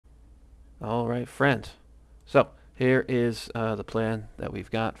All right, friends. So here is the plan that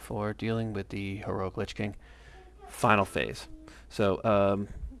we've got for dealing with the Heroic Lich King final phase. So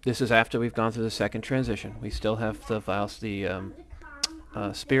this is after we've gone through the second transition. We still have the vials, the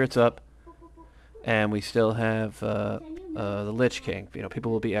spirits up, and we still have the Lich King. You know,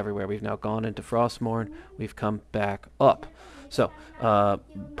 people will be everywhere. We've now gone into Frostmourne. We've come back up. So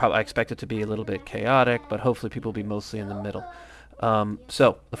probably I expect it to be a little bit chaotic, but hopefully people will be mostly in the middle.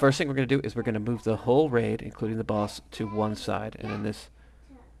 So the first thing we're going to do is we're going to move the whole raid, including the boss, to one side, and in this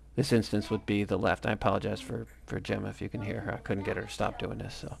instance would be the left. I apologize for Gemma if you can hear her. I couldn't get her to stop doing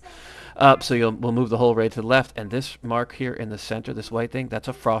this. So we'll move the whole raid to the left, and this mark here in the center, this white thing, that's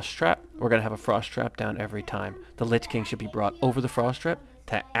a frost trap. We're going to have a frost trap down every time. The Lich King should be brought over the frost trap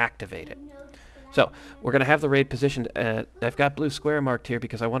to activate it. So we're going to have the raid positioned. I've got blue square marked here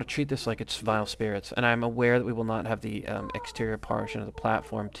because I want to treat this like it's Vile Spirits, and I'm aware that we will not have the exterior portion of the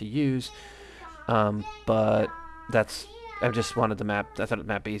platform to use, but that's. I just wanted the map. I thought the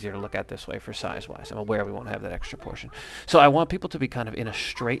map be easier to look at this way for size-wise. I'm aware we won't have that extra portion. So I want people to be kind of in a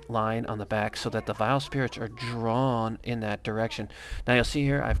straight line on the back so that the Vile Spirits are drawn in that direction. Now you'll see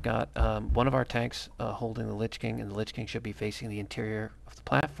here I've got one of our tanks holding the Lich King, and the Lich King should be facing the interior of the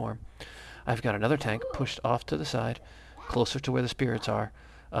platform. I've got another tank pushed off to the side, closer to where the spirits are.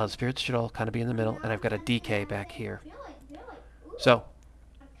 The spirits should all kind of be in the middle, and I've got a DK back here. So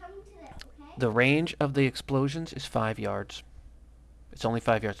the range of the explosions is 5 yards. It's only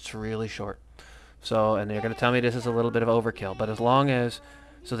 5 yards. It's really short. So, and they're going to tell me this is a little bit of overkill, but as long as...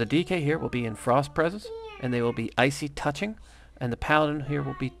 So the DK here will be in Frost Presence, and they will be Icy Touching, and the Paladin here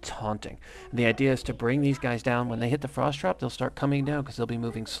will be Taunting. And the idea is to bring these guys down. When they hit the Frost Trap, they'll start coming down because they'll be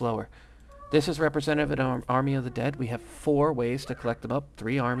moving slower. This is representative of an Army of the Dead. We have 4 ways to collect them up,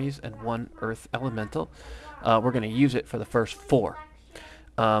 3 armies and 1 Earth Elemental. We're going to use it for the first 4.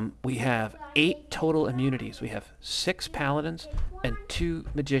 We have 8 total immunities. We have 6 Paladins and 2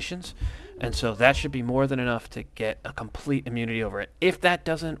 Magicians, and so that should be more than enough to get a complete immunity over it. If that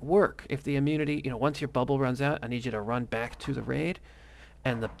doesn't work, if the immunity, once your bubble runs out, I need you to run back to the raid,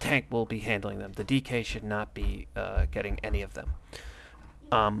 and the tank will be handling them. The DK should not be getting any of them.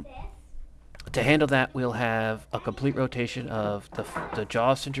 To handle that, we'll have a complete rotation of the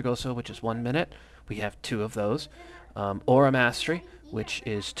Jaws Sindragoso, which is 1 minute. We have 2 of those. Aura Mastery, which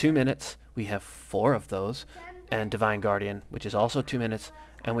is 2 minutes. We have 4 of those. And Divine Guardian, which is also 2 minutes.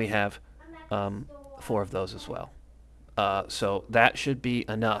 And we have 4 of those as well. So that should be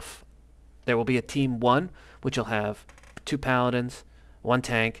enough. There will be a Team 1, which will have 2 Paladins, 1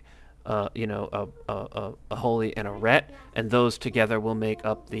 tank, a Holy, and a Ret, and those together will make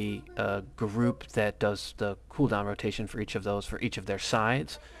up the group that does the cooldown rotation for each of those, for each of their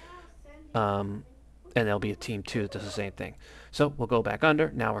sides. And there'll be a Team 2 that does the same thing. So we'll go back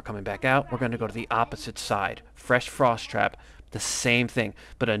under. Now we're coming back out. We're going to go to the opposite side. Fresh Frost Trap, the same thing,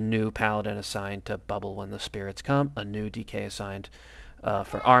 but a new Paladin assigned to bubble when the spirits come, a new DK assigned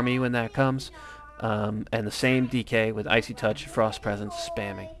for Army when that comes, and the same DK with Icy Touch, Frost Presence,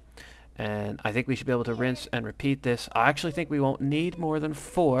 spamming. And I think we should be able to rinse and repeat this. I actually think we won't need more than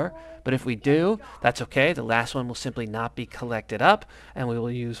 4, but if we do, that's okay. The last one will simply not be collected up, and we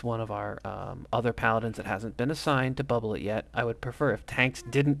will use one of our other Paladins that hasn't been assigned to bubble it yet. I would prefer if tanks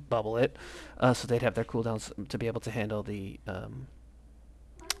didn't bubble it, so they'd have their cooldowns to be able to handle the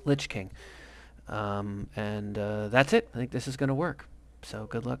Lich King. And that's it. I think this is going to work. So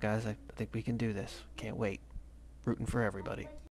good luck, guys. I think we can do this. Can't wait. Rooting for everybody.